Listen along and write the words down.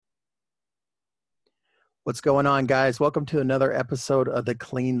What's going on, guys? Welcome to another episode of the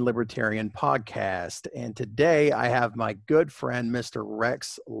Clean Libertarian Podcast. And today I have my good friend, Mr.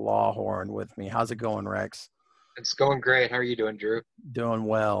 Rex Lawhorn, with me. How's it going, Rex? It's going great. How are you doing, Drew? Doing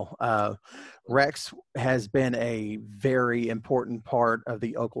well. Rex has been a very important part of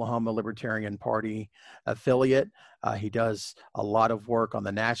the Oklahoma Libertarian Party affiliate. He does a lot of work on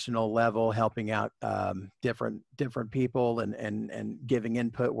the national level, helping out different people and giving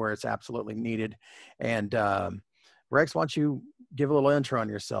input where it's absolutely needed. And Rex, why don't you give a little intro on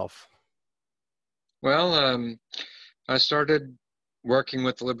yourself? Well, I started working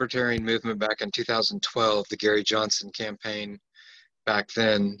with the libertarian movement back in 2012, the Gary Johnson campaign. Back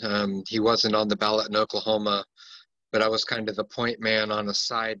then, he wasn't on the ballot in Oklahoma, but I was kind of the point man on a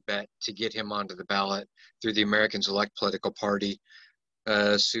side bet to get him onto the ballot through the Americans Elect Political Party.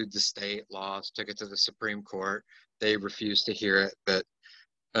 Sued the state, lost, took it to the Supreme Court. They refused to hear it, but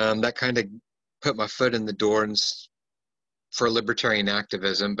that kind of put my foot in the door for libertarian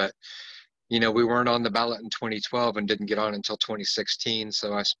activism. But we weren't on the ballot in 2012 and didn't get on until 2016.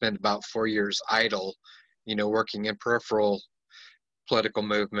 So I spent about 4 years idle, working in peripheral political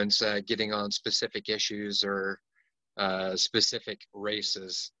movements, getting on specific issues or specific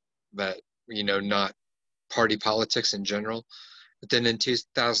races, but, not party politics in general. But then in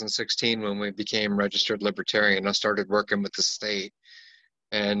 2016, when we became registered libertarian, I started working with the state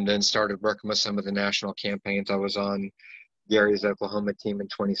and then started working with some of the national campaigns. I was on Gary's Oklahoma team in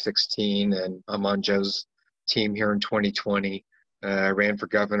 2016, and I'm on Joe's team here in 2020. I ran for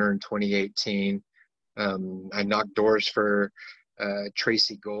governor in 2018. I knocked doors for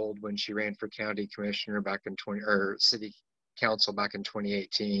Tracy Gold when she ran for county commissioner back in city council back in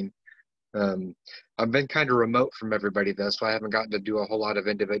 2018. I've been kind of remote from everybody though, so I haven't gotten to do a whole lot of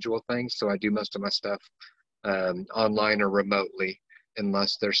individual things. So I do most of my stuff online or remotely,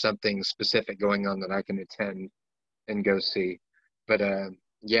 unless there's something specific going on that I can attend and go see. But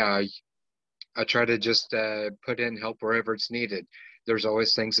yeah, I try to just put in help wherever it's needed. There's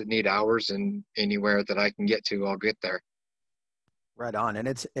always things that need hours, and anywhere that I can get to, I'll get there. Right on. And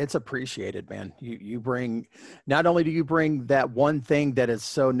it's appreciated, man. You bring, not only do you bring that one thing that is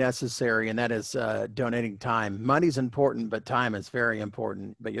so necessary, and that is donating time. Money's important, but time is very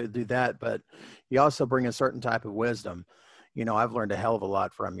important. But you do that, but you also bring a certain type of wisdom. I've learned a hell of a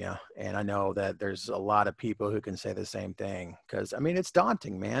lot from you, and I know that there's a lot of people who can say the same thing, because it's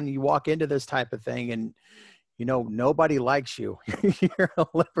daunting, man. You walk into this type of thing and nobody likes you. You're a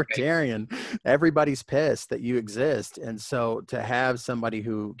libertarian. Everybody's pissed that you exist. And so to have somebody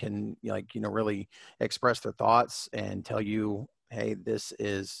who can really express their thoughts and tell you, hey, this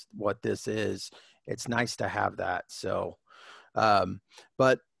is what this is, it's nice to have that. So,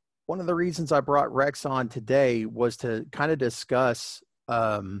 but one of the reasons I brought Rex on today was to kind of discuss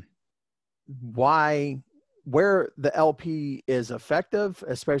where the LP is effective,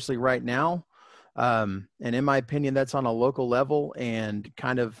 especially right now. And in my opinion, that's on a local level, and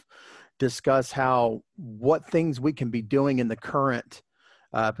kind of discuss what things we can be doing in the current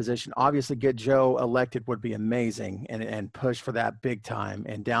position. Obviously, get Joe elected would be amazing, and push for that big time,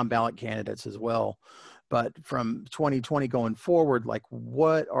 and down ballot candidates as well. But from 2020 going forward,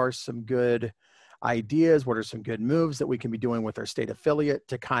 what are some good ideas? What are some good moves that we can be doing with our state affiliate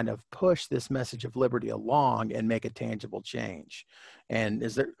to kind of push this message of liberty along and make a tangible change? And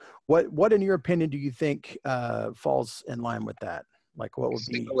is there, what in your opinion do you think falls in line with that? What would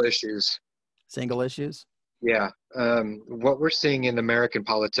be Single issues? Single issues? Yeah. What we're seeing in American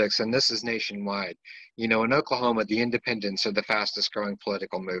politics, and this is nationwide, in Oklahoma, the independents are the fastest growing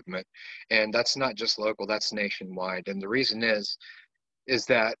political movement. And that's not just local, that's nationwide. And the reason is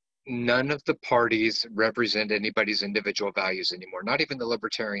that none of the parties represent anybody's individual values anymore, not even the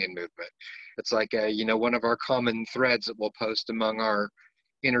libertarian movement. It's like, one of our common threads that we'll post among our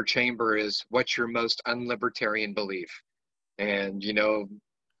inner chamber is, what's your most unlibertarian belief? And,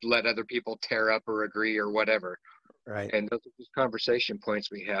 let other people tear up or agree or whatever. Right. And those are just conversation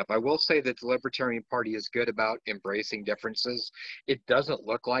points we have. I will say that the Libertarian Party is good about embracing differences. It doesn't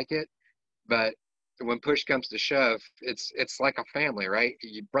look like it, but when push comes to shove, it's like a family, right?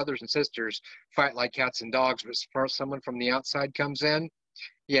 You brothers and sisters fight like cats and dogs, but as someone from the outside comes in,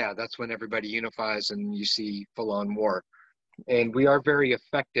 yeah, that's when everybody unifies and you see full-on war. And we are very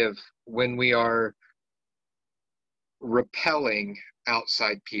effective when we are repelling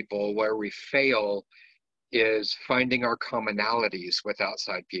outside people. Where we fail is finding our commonalities with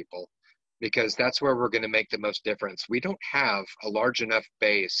outside people, because that's where we're going to make the most difference. We don't have a large enough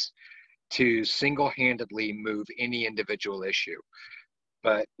base to single-handedly move any individual issue.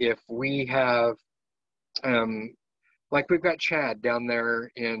 But if we have Like we've got Chad down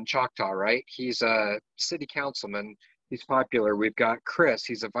there in Choctaw, right? He's a city councilman. He's popular. We've got Chris.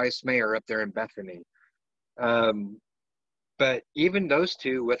 He's a vice mayor up there in Bethany. Um, but even those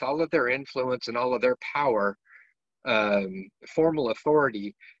two, with all of their influence and all of their power, formal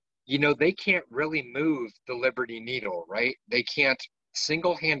authority, they can't really move the Liberty needle, right? They can't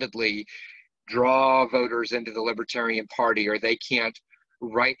single-handedly draw voters into the Libertarian Party, or they can't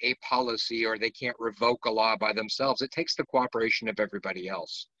write a policy, or they can't revoke a law by themselves. It takes the cooperation of everybody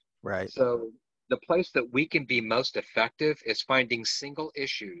else. Right. So the place that we can be most effective is finding single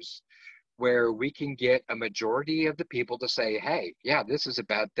issues where we can get a majority of the people to say, hey, yeah, this is a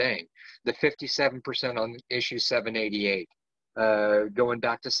bad thing. The 57% on issue 788, going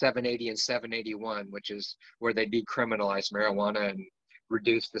back to 780 and 781, which is where they decriminalize marijuana and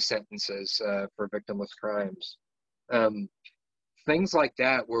reduce the sentences for victimless crimes. Things like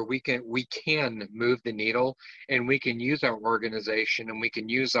that, where we can move the needle, and we can use our organization and we can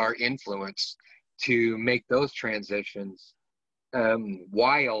use our influence to make those transitions,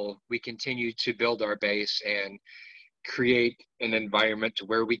 while we continue to build our base and create an environment to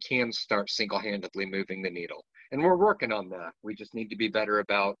where we can start single-handedly moving the needle. And we're working on that. We just need to be better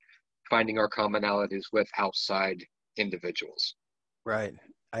about finding our commonalities with outside individuals. Right.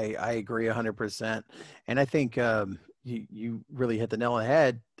 I agree 100%. And I think you really hit the nail on the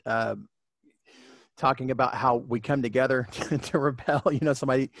head, talking about how we come together to rebel.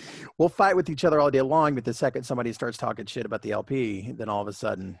 We'll fight with each other all day long, but the second somebody starts talking shit about the LP, then all of a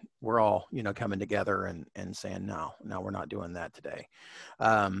sudden we're all, coming together and saying, no, we're not doing that today.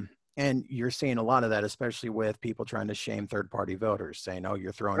 And you're seeing a lot of that, especially with people trying to shame third-party voters, saying, "Oh,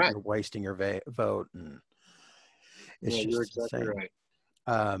 you're wasting your vote," and it's just you're exactly insane.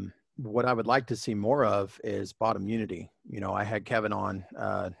 right. What I would like to see more of is bottom unity. I had Kevin on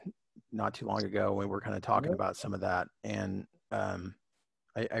not too long ago, and we were kind of talking about some of that, and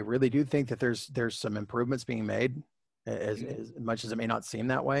I really do think that there's some improvements being made, as much as it may not seem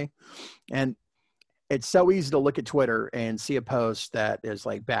that way. And it's so easy to look at Twitter and see a post that is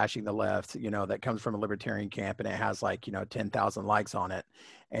like bashing the left, that comes from a libertarian camp, and it has 10,000 likes on it.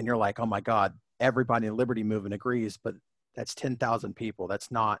 And you're like, oh my God, everybody in the Liberty movement agrees, but that's 10,000 people. That's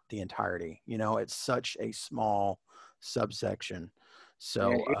not the entirety. It's such a small subsection.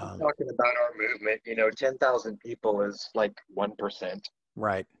 So, even talking about our movement, 10,000 people is like 1%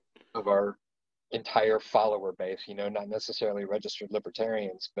 right. of our entire follower base, not necessarily registered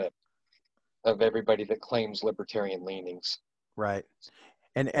libertarians, but of everybody that claims libertarian leanings. Right.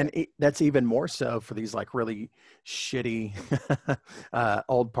 And that's even more so for these really shitty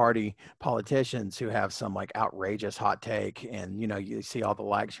old party politicians who have some outrageous hot take, and you see all the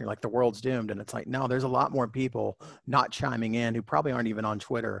likes and you're like, the world's doomed. And it's like, no, there's a lot more people not chiming in who probably aren't even on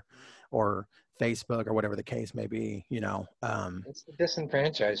Twitter or Facebook or whatever the case may be. It's the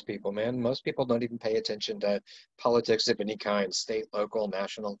disenfranchised people, man. Most people don't even pay attention to politics of any kind, state, local,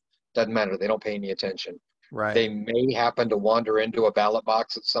 national, doesn't matter. They don't pay any attention. Right. They may happen to wander into a ballot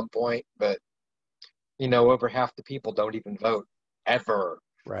box at some point, but over half the people don't even vote ever.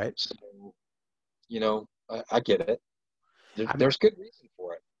 Right. So, I get it. There's good reason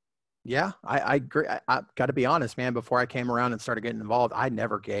for it. Yeah, I agree. I got to be honest, man. Before I came around and started getting involved, I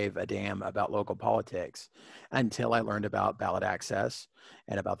never gave a damn about local politics until I learned about ballot access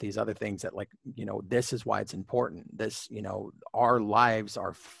and about these other things that, this is why it's important. This, our lives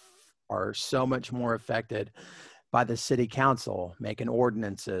are so much more affected by the city council making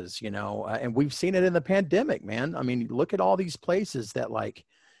ordinances, and we've seen it in the pandemic, man. I mean, look at all these places that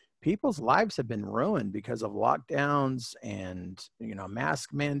people's lives have been ruined because of lockdowns and,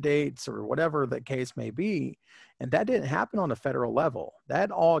 mask mandates or whatever the case may be. And that didn't happen on a federal level.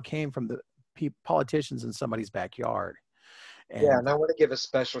 That all came from the politicians in somebody's backyard. And I want to give a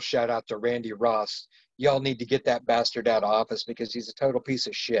special shout out to Randy Ross. Y'all need to get that bastard out of office because he's a total piece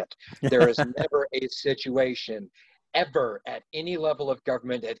of shit. There is never a situation ever at any level of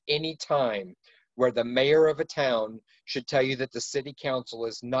government at any time where the mayor of a town should tell you that the city council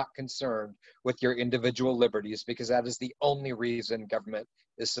is not concerned with your individual liberties, because that is the only reason government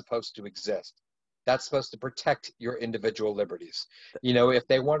is supposed to exist. That's supposed to protect your individual liberties. If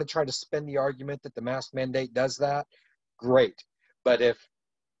they want to try to spin the argument that the mask mandate does that, great. But if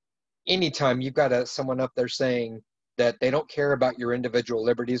anytime you've got someone up there saying that they don't care about your individual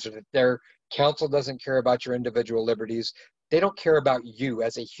liberties, or that their council doesn't care about your individual liberties, they don't care about you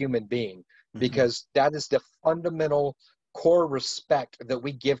as a human being, because that is the fundamental core respect that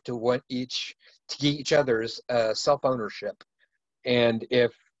we give to each other's self-ownership. And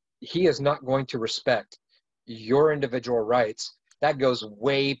if he is not going to respect your individual rights, that goes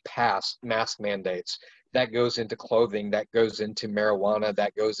way past mask mandates. that goes into clothing, that goes into marijuana,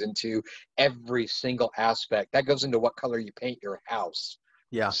 that goes into every single aspect, that goes into what color you paint your house.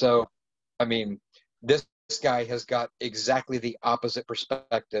 Yeah. So, I mean, this guy has got exactly the opposite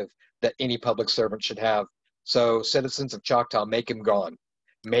perspective that any public servant should have. So, citizens of Choctaw, make him gone.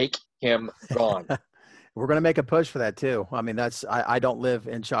 Make him gone. We're going to make a push for that too. I mean, I don't live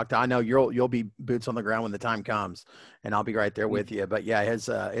in Choctaw. I know you'll be boots on the ground when the time comes, and I'll be right there with you. But yeah,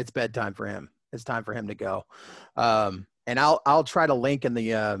 it's bedtime for him. It's time for him to go. And I'll try to link in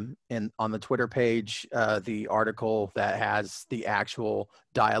the in on the Twitter page the article that has the actual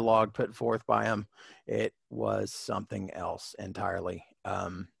dialogue put forth by him. It was something else entirely.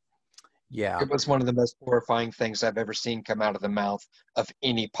 Yeah. It was one of the most horrifying things I've ever seen come out of the mouth of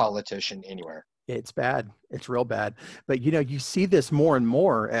any politician anywhere. It's bad. It's real bad. But you see this more and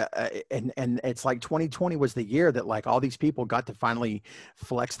more, and it's like 2020 was the year that like all these people got to finally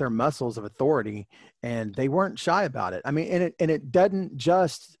flex their muscles of authority, and they weren't shy about it. I mean, and it doesn't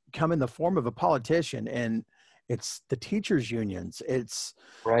just come in the form of a politician, and it's the teachers unions, it's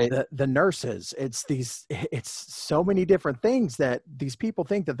Right. the nurses, it's so many different things that these people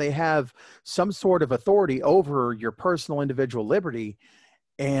think that they have some sort of authority over your personal individual liberty,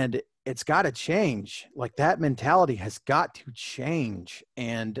 and it's got to change. Like that mentality has got to change.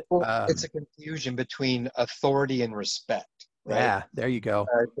 And Well, it's a confusion between authority and respect, right? yeah, there you go.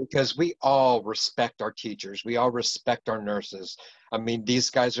 Because we all respect our teachers, we all respect our nurses. I mean,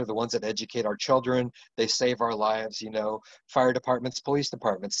 these guys are the ones that educate our children, they save our lives, fire departments, police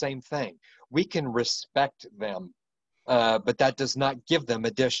departments, same thing. We can respect them, but that does not give them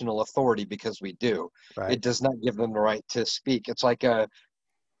additional authority because we do. Right. It does not give them the right to speak. It's like they're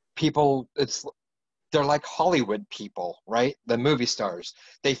like Hollywood people, right? The movie stars.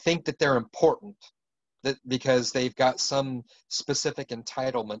 They think that they're important that because they've got some specific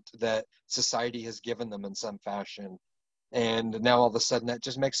entitlement that society has given them in some fashion. And now all of a sudden that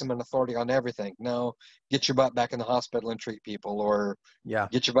just makes them an authority on everything. No, get your butt back in the hospital and treat people, or Yeah.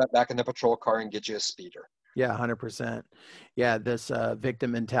 get your butt back in the patrol car and get you a speeder. Yeah, 100%. Yeah, this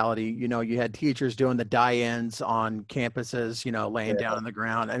victim mentality, you had teachers doing the die-ins on campuses, laying down Yeah. on the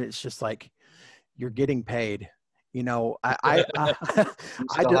ground, and it's just like you're getting paid. I You I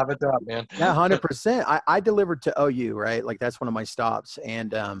still have a job, man. yeah, 100%. I delivered to OU, right? Like that's one of my stops.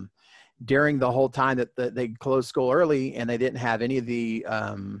 And during the whole time that they closed school early and they didn't have any of the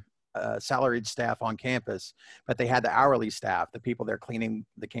salaried staff on campus, but they had the hourly staff, the people there cleaning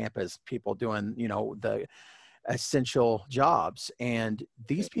the campus, people doing, the essential jobs. And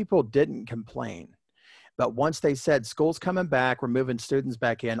these people didn't complain. But once they said school's coming back, we're moving students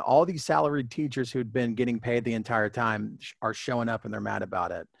back in, all these salaried teachers who'd been getting paid the entire time are showing up and they're mad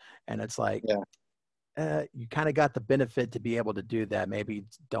about it. And it's like, Yeah. you kind of got the benefit to be able to do that. Maybe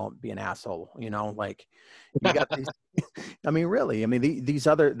don't be an asshole, like you got these. I mean, really, these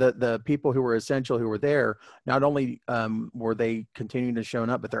other, the people who were essential, who were there, not only were they continuing to show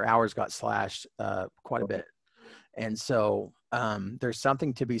up, but their hours got slashed quite a bit. And so there's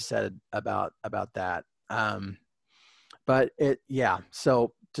something to be said about that. But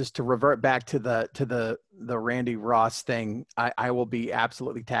so just to revert back to the Randy Ross thing, I will be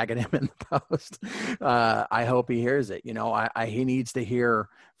absolutely tagging him in the post. I hope he hears it. He needs to hear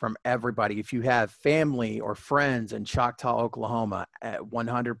from everybody. If you have family or friends in Choctaw, Oklahoma, at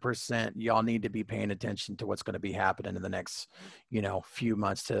 100%, y'all need to be paying attention to what's going to be happening in the next, few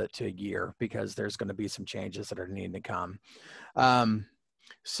months to a year, because there's going to be some changes that are needing to come.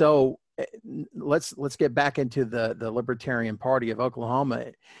 So let's get back into the Libertarian Party of Oklahoma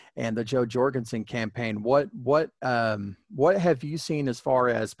and the Joe Jorgensen campaign. What have you seen as far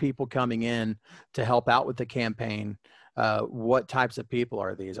as people coming in to help out with the campaign? What types of people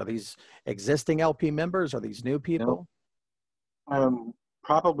are these? Are these existing LP members? Are these new people?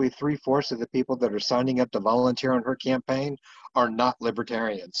 Probably 3/4 of the people that are signing up to volunteer on her campaign are not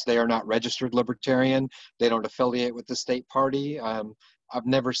libertarians. They are not registered libertarian. They don't affiliate with the state party. I've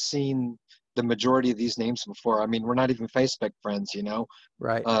never seen the majority of these names before. I mean, we're not even Facebook friends,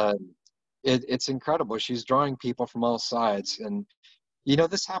 Right. It's incredible. She's drawing people from all sides. And,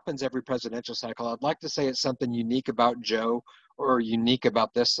 this happens every presidential cycle. I'd like to say it's something unique about Joe or unique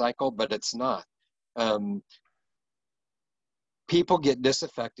about this cycle, but it's not. People get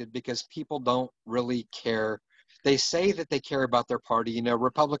disaffected because people don't really care. They say that they care about their party.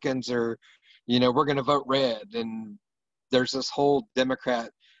 Republicans are, we're going to vote red. And there's this whole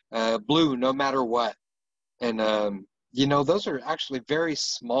Democrat blue no matter what. And, those are actually very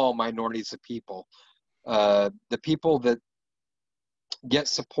small minorities of people. The people that get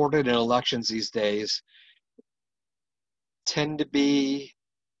supported in elections these days tend to be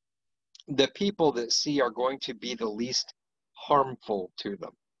the people that see are going to be the least harmful to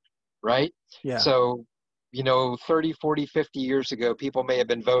them, right? Yeah. So, 30, 40, 50 years ago, people may have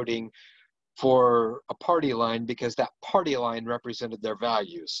been voting for a party line because that party line represented their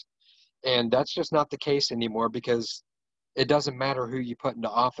values. And that's just not the case anymore because it doesn't matter who you put into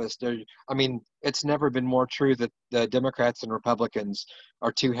office. I mean, it's never been more true that the Democrats and Republicans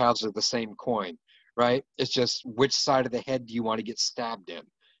are two halves of the same coin, right? It's just which side of the head do you want to get stabbed in?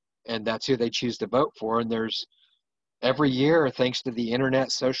 And that's who they choose to vote for. And there's every year, thanks to the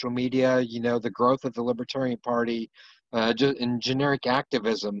internet, social media, the growth of the Libertarian Party, in generic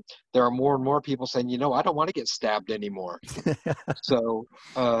activism, there are more and more people saying, I don't want to get stabbed anymore. So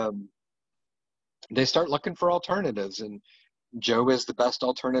they start looking for alternatives, and Joe is the best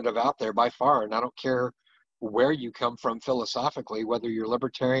alternative out there by far. And I don't care where you come from philosophically, whether you're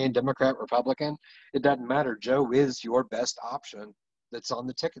Libertarian, Democrat, Republican, it doesn't matter. Joe is your best option that's on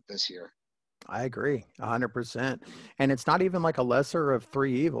the ticket this year. I agree 100%. And it's not even like a lesser of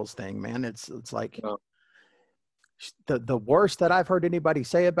three evils thing, man. It's like the worst that I've heard anybody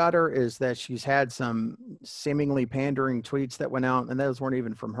say about her is that she's had some seemingly pandering tweets that went out, and those weren't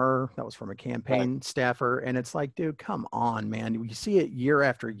even from her. That was from a campaign staffer. And it's like, dude, come on, man. You see it year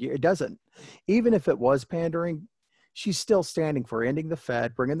after year. It doesn't, even if it was pandering, she's still standing for ending the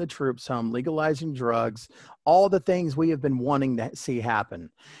Fed, bringing the troops home, legalizing drugs, all the things we have been wanting to see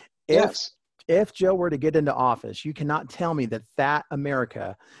happen. Yes. If Joe were to get into office, you cannot tell me that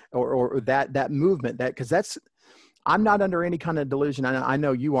America or that movement, because I'm not under any kind of delusion. I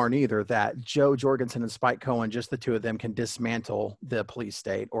know you aren't either, that Joe Jorgensen and Spike Cohen, just the two of them, can dismantle the police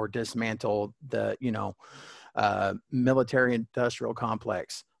state or dismantle the, military industrial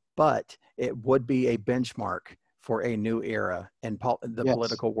complex. But it would be a benchmark for a new era in the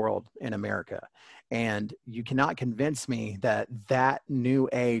political world in America. And you cannot convince me that new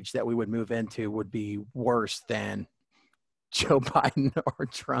age that we would move into would be worse than Joe Biden or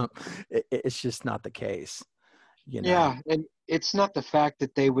Trump. It's just not the case. Yeah, and it's not the fact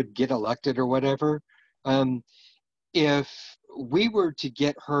that they would get elected or whatever. If we were to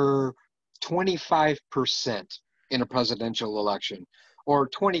get her 25% in a presidential election, or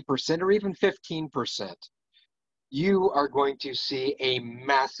 20%, or even 15%, you are going to see a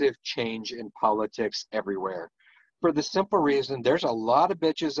massive change in politics everywhere. For the simple reason, there's a lot of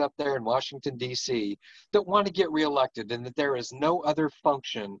bitches up there in Washington, D.C. that want to get reelected, and that there is no other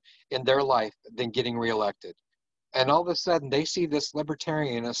function in their life than getting reelected. And all of a sudden, they see this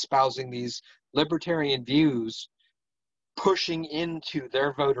libertarian espousing these libertarian views pushing into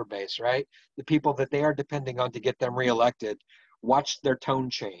their voter base, right? The people that they are depending on to get them reelected. Watch their tone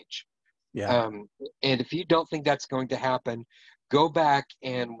change. Yeah. And if you don't think that's going to happen, go back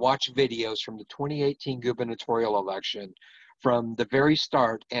and watch videos from the 2018 gubernatorial election from the very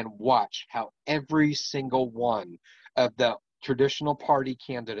start and watch how every single one of the traditional party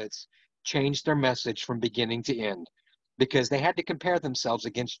candidates changed their message from beginning to end, because they had to compare themselves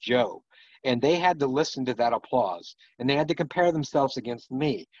against Joe, and they had to listen to that applause, and they had to compare themselves against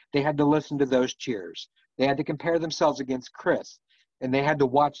me. They had to listen to those cheers. They had to compare themselves against Chris, and they had to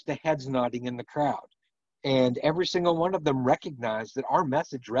watch the heads nodding in the crowd. And every single one of them recognized that our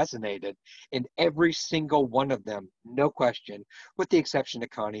message resonated, and every single one of them, no question, with the exception of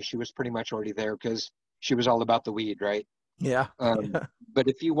Connie. She was pretty much already there because she was all about the weed, right? Yeah. But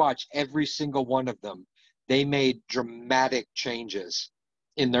if you watch every single one of them, they made dramatic changes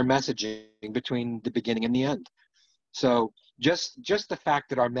in their messaging between the beginning and the end. So just the fact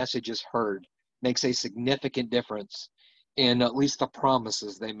that our message is heard makes a significant difference in at least the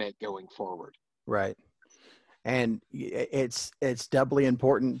promises they make going forward. Right. And it's doubly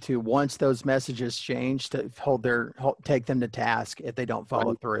important to, once those messages change, to take them to task if they don't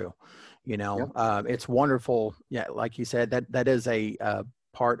follow through. It's wonderful. Yeah, like you said, that is a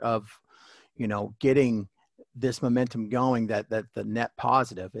part of, getting this momentum going. That the net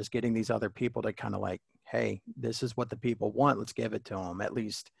positive is getting these other people to kind of like, hey, this is what the people want. Let's give it to them at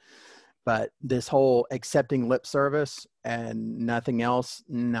least. But this whole accepting lip service and nothing else,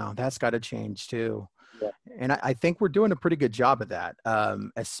 no, that's got to change too. Yeah. And I think we're doing a pretty good job of that,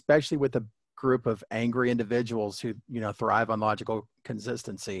 especially with a group of angry individuals who, thrive on logical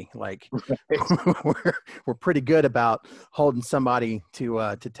consistency. Like we're pretty good about holding somebody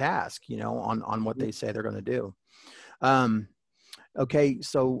to task, on what they say they're going to do. Okay,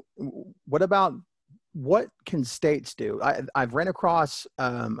 so what can states do? I've ran across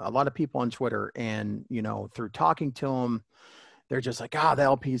a lot of people on Twitter, and through talking to them, they're just like, the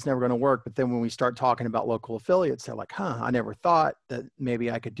LP is never going to work. But then when we start talking about local affiliates, they're like, I never thought that maybe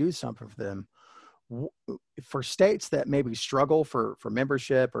I could do something for them. For states that maybe struggle for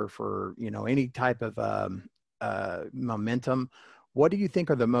membership or for, any type of momentum, what do you think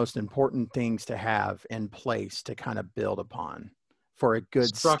are the most important things to have in place to kind of build upon for a good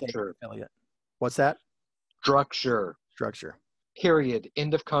state Structure. affiliate? What's that? Structure. Structure. Period.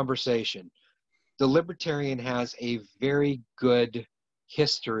 End of conversation. The Libertarian has a very good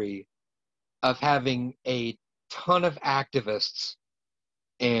history of having a ton of activists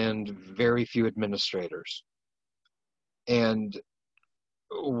and very few administrators. And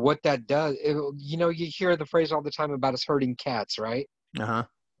what that does, you hear the phrase all the time about us herding cats, right? Uh-huh.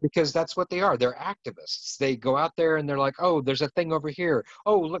 Because that's what they are. They're activists. They go out there and they're like, oh, there's a thing over here.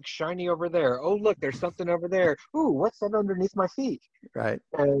 Oh, look, shiny over there. Oh, look, there's something over there. Ooh, what's that underneath my feet? Right.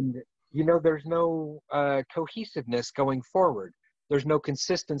 And, there's no cohesiveness going forward. There's no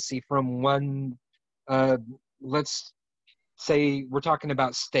consistency from one, let's say we're talking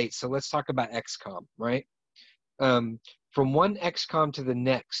about states. So let's talk about XCOM, right? From one XCOM to the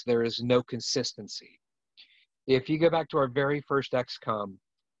next, there is no consistency. If you go back to our very first XCOM,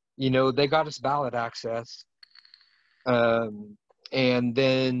 they got us ballot access. And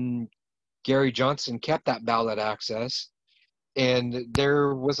then Gary Johnson kept that ballot access. And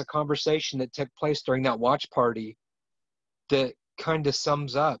there was a conversation that took place during that watch party that kind of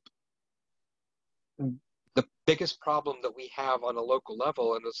sums up the biggest problem that we have on a local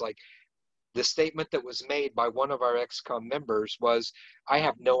level. And it's like the statement that was made by one of our XCOM members was, I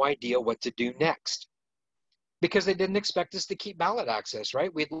have no idea what to do next. Because they didn't expect us to keep ballot access,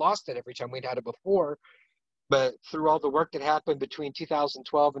 right? We'd lost it every time we'd had it before. But through all the work that happened between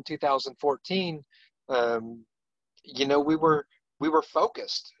 2012 and 2014, we were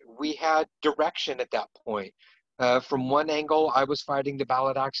focused. We had direction at that point. From one angle, I was fighting the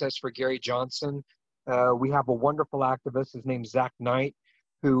ballot access for Gary Johnson. We have a wonderful activist, his name's Zach Knight,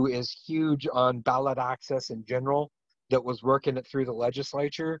 who is huge on ballot access in general, that was working it through the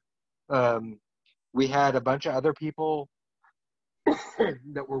legislature. We had a bunch of other people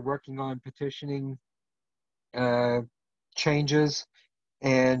that were working on petitioning changes.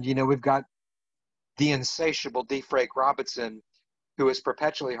 And, we've got the insatiable D. Frank Robinson, who is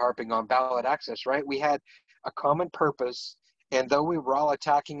perpetually harping on ballot access, right? We had a common purpose. And though we were all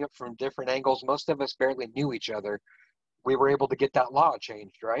attacking it from different angles, most of us barely knew each other. We were able to get that law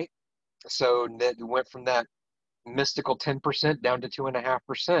changed, right? So that went from that mystical 10% down to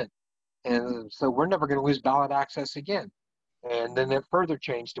 2.5%. And so we're never going to lose ballot access again. And then it further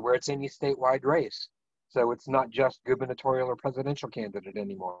changed to where it's any statewide race. So it's not just gubernatorial or presidential candidate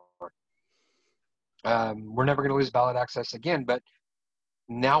anymore. We're never going to lose ballot access again, but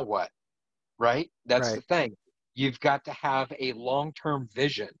now what, right? That's the Right. thing. You've got to have a long-term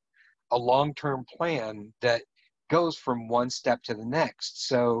vision, a long-term plan that goes from one step to the next.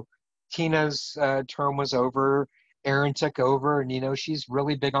 So Tina's term was over. Erin took over, and she's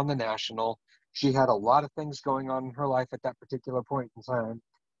really big on the national. She had a lot of things going on in her life at that particular point in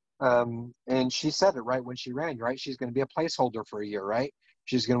time. And she said it right when she ran, right? She's going to be a placeholder for a year, right?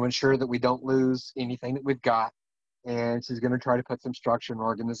 She's going to ensure that we don't lose anything that we've got. And she's going to try to put some structure and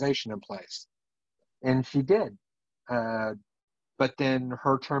organization in place. And she did. But then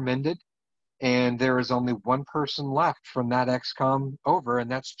her term ended, and there is only one person left from that XCOM over, and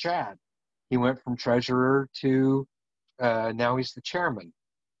that's Chad. He went from treasurer to now he's the chairman.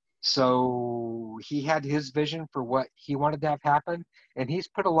 So he had his vision for what he wanted to have happen, and he's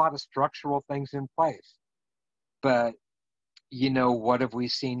put a lot of structural things in place. But, what have we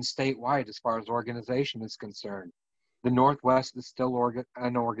seen statewide as far as organization is concerned? The Northwest is still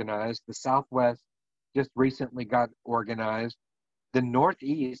unorganized. The Southwest just recently got organized. The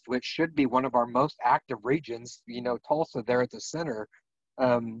Northeast, which should be one of our most active regions, Tulsa there at the center,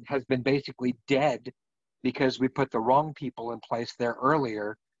 has been basically dead because we put the wrong people in place there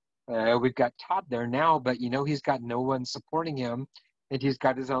earlier. We've got Todd there now, but he's got no one supporting him, and he's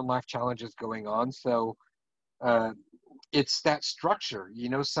got his own life challenges going on. So it's that structure.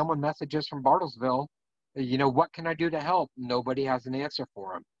 Someone messages from Bartlesville, what can I do to help? Nobody has an answer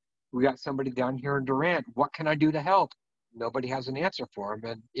for him. We got somebody down here in Durant. What can I do to help? Nobody has an answer for him.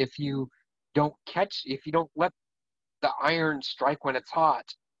 And if you don't let the iron strike when it's hot,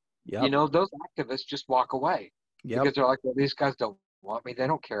 Yep. those activists just walk away Yep. because they're like, well, these guys don't want me. They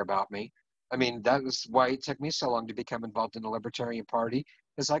don't care about me. I mean, that was why it took me so long to become involved in the Libertarian Party,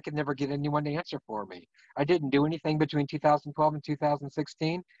 is I could never get anyone to answer for me. I didn't do anything between 2012 and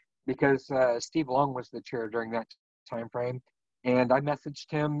 2016 because Steve Long was the chair during that time frame. And I messaged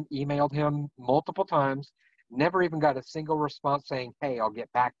him, emailed him multiple times, never even got a single response saying, hey, I'll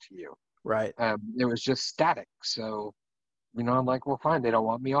get back to you. Right. It was just static. So I'm like, well, fine. They don't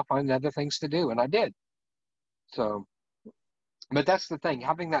want me. I'll find other things to do. And I did. So, but that's the thing,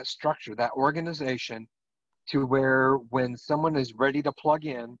 having that structure, that organization to where when someone is ready to plug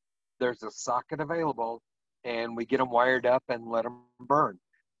in, there's a socket available and we get them wired up and let them burn.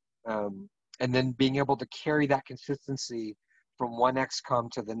 Um, and then being able to carry that consistency from one XCOM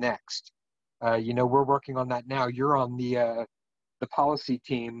to the next. We're working on that now. You're on the policy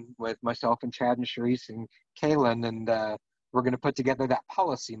team with myself and Chad and Sharice and Kaylin, and we're going to put together that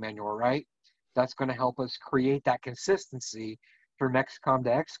policy manual, right? That's going to help us create that consistency from XCOM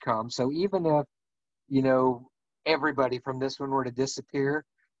to XCOM. So even if, everybody from this one were to disappear,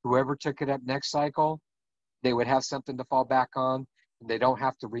 whoever took it up next cycle, they would have something to fall back on, and they don't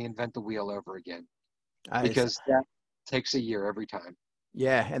have to reinvent the wheel over again, I, because that takes a year every time.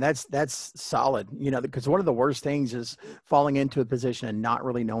 Yeah, and that's solid. Because one of the worst things is falling into a position and not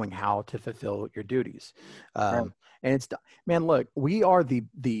really knowing how to fulfill your duties. Right. And it's, man, look, we are the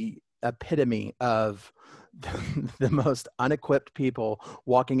epitome of the most unequipped people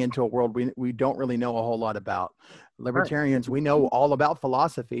walking into a world we don't really know a whole lot about. Right. Libertarians, we know all about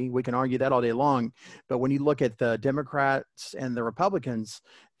philosophy. We can argue that all day long. But when you look at the Democrats and the Republicans,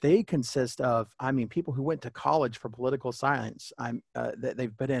 they consist of, people who went to college for political science.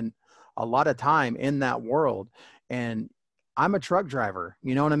 They've been in a lot of time in that world. And I'm a truck driver,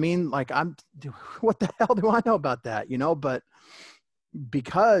 you know what I mean? Like what the hell do I know about that? But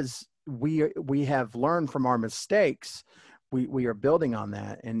because we have learned from our mistakes, we are building on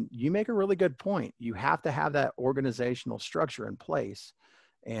that. And you make a really good point. You have to have that organizational structure in place.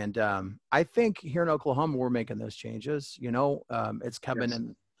 And I think here in Oklahoma, we're making those changes. It's coming Yes.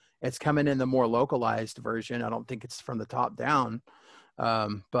 in. It's coming in the more localized version. I don't think it's from the top down,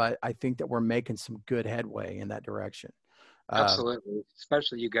 but I think that we're making some good headway in that direction. Absolutely,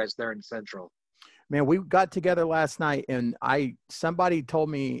 especially you guys there in Central. Man, we got together last night, and somebody told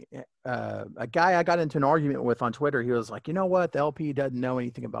me, a guy I got into an argument with on Twitter, he was like, you know what? The LP doesn't know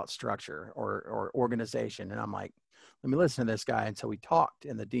anything about structure or organization. And I'm like, let me listen to this guy. And so we talked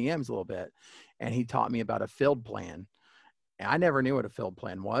in the DMs a little bit, and he taught me about a field plan. And I never knew what a field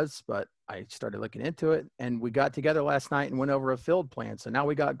plan was, but I started looking into it, and we got together last night and went over a field plan. So now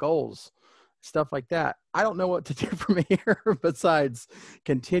we got goals, stuff like that. I don't know what to do from here besides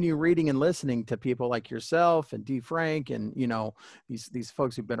continue reading and listening to people like yourself and D. Frank and, these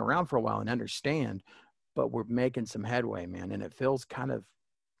folks who've been around for a while and understand, but we're making some headway, man. And it feels kind of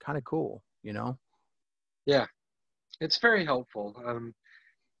cool, Yeah, it's very helpful.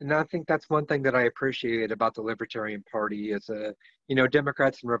 And I think that's one thing that I appreciate about the Libertarian Party is,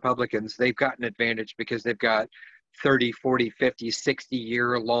 Democrats and Republicans, they've got an advantage because they've got 30, 40, 50,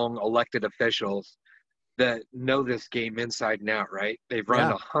 60-year-long elected officials that know this game inside and out, right? They've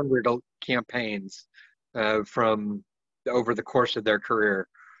run Yeah. 100 campaigns from over the course of their career.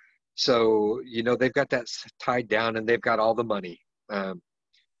 So, they've got that tied down and they've got all the money.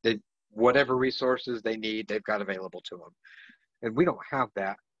 They, whatever resources they need, they've got available to them. And we don't have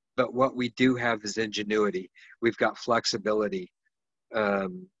that. But what we do have is ingenuity. We've got flexibility.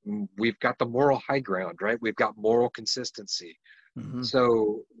 We've got the moral high ground, right? We've got moral consistency. Mm-hmm.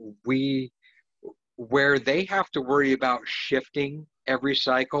 So where they have to worry about shifting every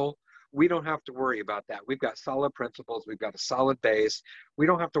cycle, we don't have to worry about that. We've got solid principles. We've got a solid base. We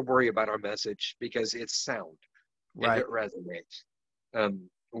don't have to worry about our message because it's sound and Right. it resonates.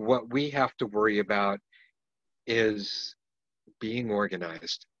 What we have to worry about is being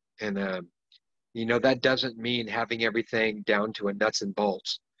organized. And, that doesn't mean having everything down to a nuts and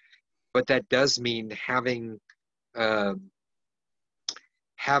bolts, but that does mean having an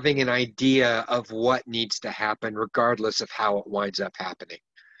idea of what needs to happen, regardless of how it winds up happening.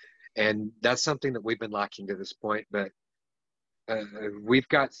 And that's something that we've been lacking to this point, but we've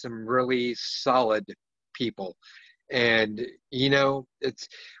got some really solid people. And, it's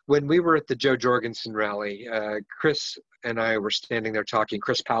when we were at the Joe Jorgensen rally, Chris and I were standing there talking,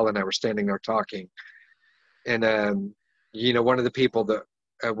 Chris Powell and I were standing there talking. And, one of the people that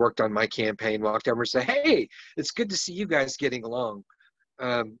worked on my campaign walked over and said, "Hey, it's good to see you guys getting along."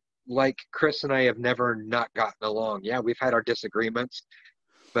 Like Chris and I have never not gotten along. Yeah, we've had our disagreements,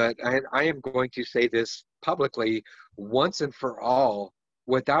 but I am going to say this publicly once and for all,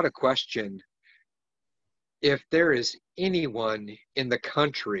 without a question. If there is anyone in the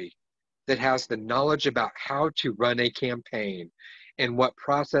country that has the knowledge about how to run a campaign and what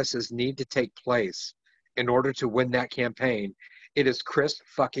processes need to take place in order to win that campaign, it is Chris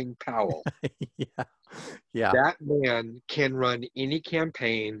fucking Powell. Yeah. Yeah. That man can run any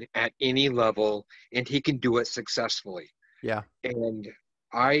campaign at any level and he can do it successfully. Yeah. And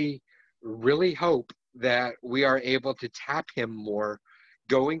I really hope that we are able to tap him more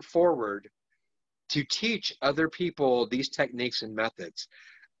going forward to teach other people these techniques and methods.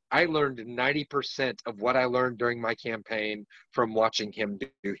 I learned 90% of what I learned during my campaign from watching him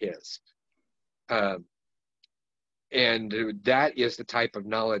do his. Um, and that is the type of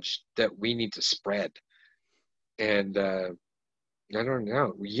knowledge that we need to spread. And I don't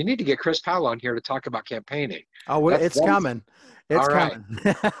know. You need to get Chris Powell on here to talk about campaigning. Oh, well, it's coming. It's all right.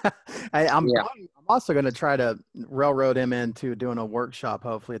 coming. I'm Yeah. also going to try to railroad him into doing a workshop,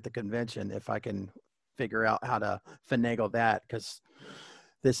 hopefully at the convention, if I can figure out how to finagle that, because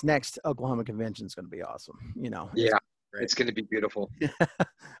this next Oklahoma convention is going to be awesome. Yeah, it's going to be beautiful.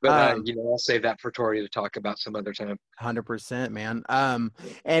 But I'll save that for Tori to talk about some other time. 100%, man.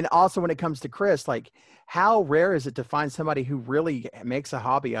 And also when it comes to Chris, like, how rare is it to find somebody who really makes a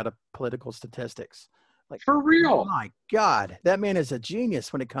hobby out of political statistics? Like, for real. Oh my God, that man is a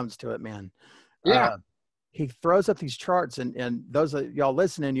genius when it comes to it, man. Yeah. He throws up these charts, and those of y'all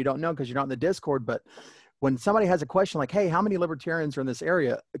listening, you don't know because you're not in the Discord, but when somebody has a question like, hey, how many libertarians are in this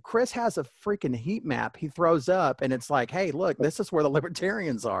area? Chris has a freaking heat map he throws up, and it's like, hey, look, this is where the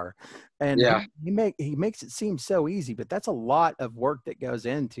libertarians are. And yeah, he makes it seem so easy, but that's a lot of work that goes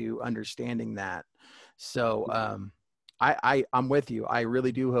into understanding that. So I'm with you. I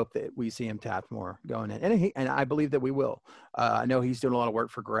really do hope that we see him tapped more going in. And I believe that we will. I know he's doing a lot of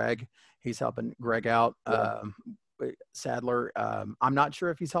work for Greg. He's helping Greg out. Yeah. Sadler. I'm not sure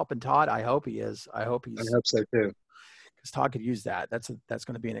if he's helping Todd. I hope he is. I hope so too. Because Todd could use that. That's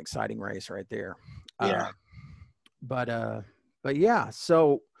going to be an exciting race right there. Yeah. But yeah.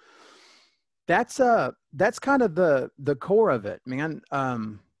 So that's kind of the core of it, man.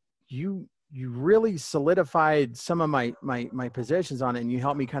 You really solidified some of my positions on it, and you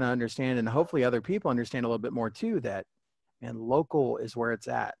helped me kind of understand, and hopefully other people understand a little bit more too, that, and local is where it's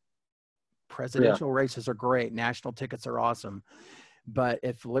at. Presidential races are great. National tickets are awesome. But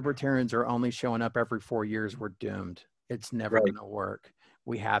if libertarians are only showing up every 4 years, we're doomed. It's never going to work.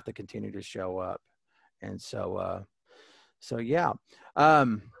 We have to continue to show up. And so yeah.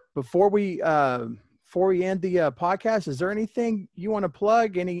 Before we end the podcast, is there anything you want to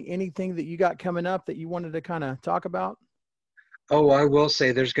plug? Anything that you got coming up that you wanted to kind of talk about? Oh, I will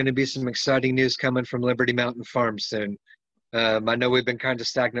say there's going to be some exciting news coming from Liberty Mountain Farm soon. I know we've been kind of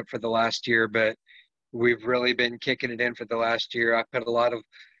stagnant for the last year, but we've really been kicking it in for the last year. I put a lot of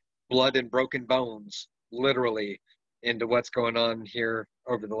blood and broken bones, literally, into what's going on here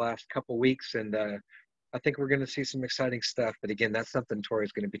over the last couple weeks. And I think we're going to see some exciting stuff. But again, that's something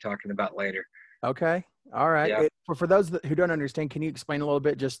Tori's going to be talking about later. Okay. All right. Yeah. For those who don't understand, can you explain a little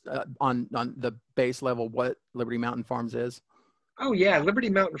bit just on the base level what Liberty Mountain Farms is? Oh, yeah, Liberty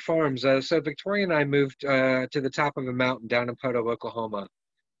Mountain Farms. So Victoria and I moved to the top of a mountain down in Poto, Oklahoma.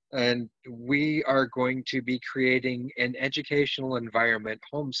 And we are going to be creating an educational environment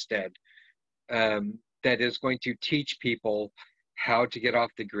homestead that is going to teach people how to get off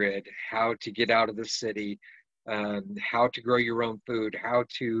the grid, how to get out of the city, how to grow your own food, how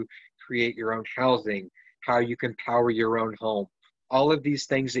to create your own housing, how you can power your own home. All of these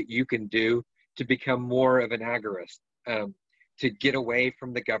things that you can do to become more of an agorist. To get away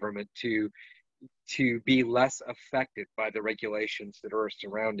from the government, to be less affected by the regulations that are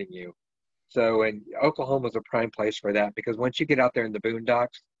surrounding you. So, and Oklahoma is a prime place for that, because once you get out there in the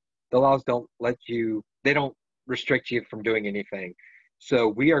boondocks, the laws they don't restrict you from doing anything. So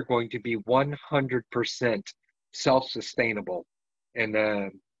we are going to be 100% self-sustainable. And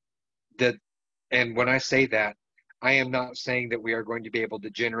and when I say that, I am not saying that we are going to be able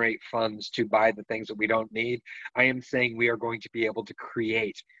to generate funds to buy the things that we don't need. I am saying we are going to be able to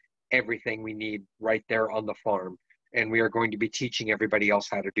create everything we need right there on the farm. And we are going to be teaching everybody else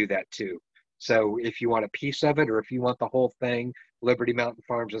how to do that too. So if you want a piece of it, or if you want the whole thing, Liberty Mountain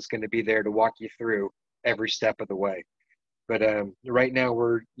Farms is going to be there to walk you through every step of the way. But right now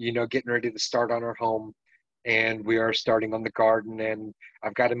we're, getting ready to start on our home. And we are starting on the garden, and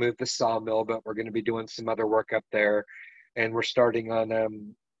I've got to move the sawmill, but we're going to be doing some other work up there. And we're starting on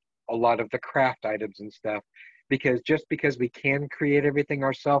a lot of the craft items and stuff, because just because we can create everything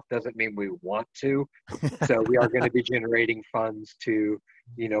ourselves doesn't mean we want to. So we are going to be generating funds to,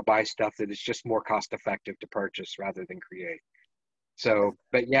 buy stuff that is just more cost effective to purchase rather than create. So,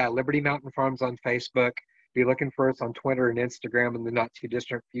 but yeah, Liberty Mountain Farms on Facebook. Be looking for us on Twitter and Instagram in the not too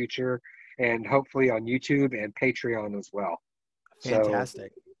distant future, and hopefully on YouTube and Patreon as well.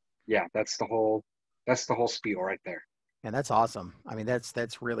 Fantastic. So, yeah, that's the whole spiel right there. And that's awesome. I mean,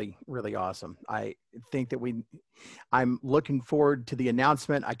 that's really, really awesome. I think that I'm looking forward to the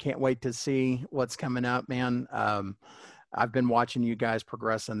announcement. I can't wait to see what's coming up, man. I've been watching you guys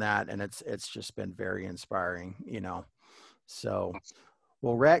progress in that, and it's just been very inspiring, So,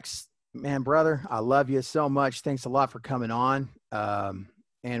 well, Rex, man, brother, I love you so much. Thanks a lot for coming on.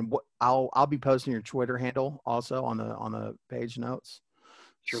 And I'll be posting your Twitter handle also on the page notes.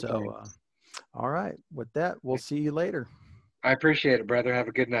 Sure So, thing. all right. With that, we'll see you later. I appreciate it, brother. Have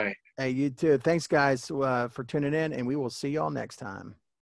a good night. Hey, you too. Thanks, guys, for tuning in, and we will see y'all next time.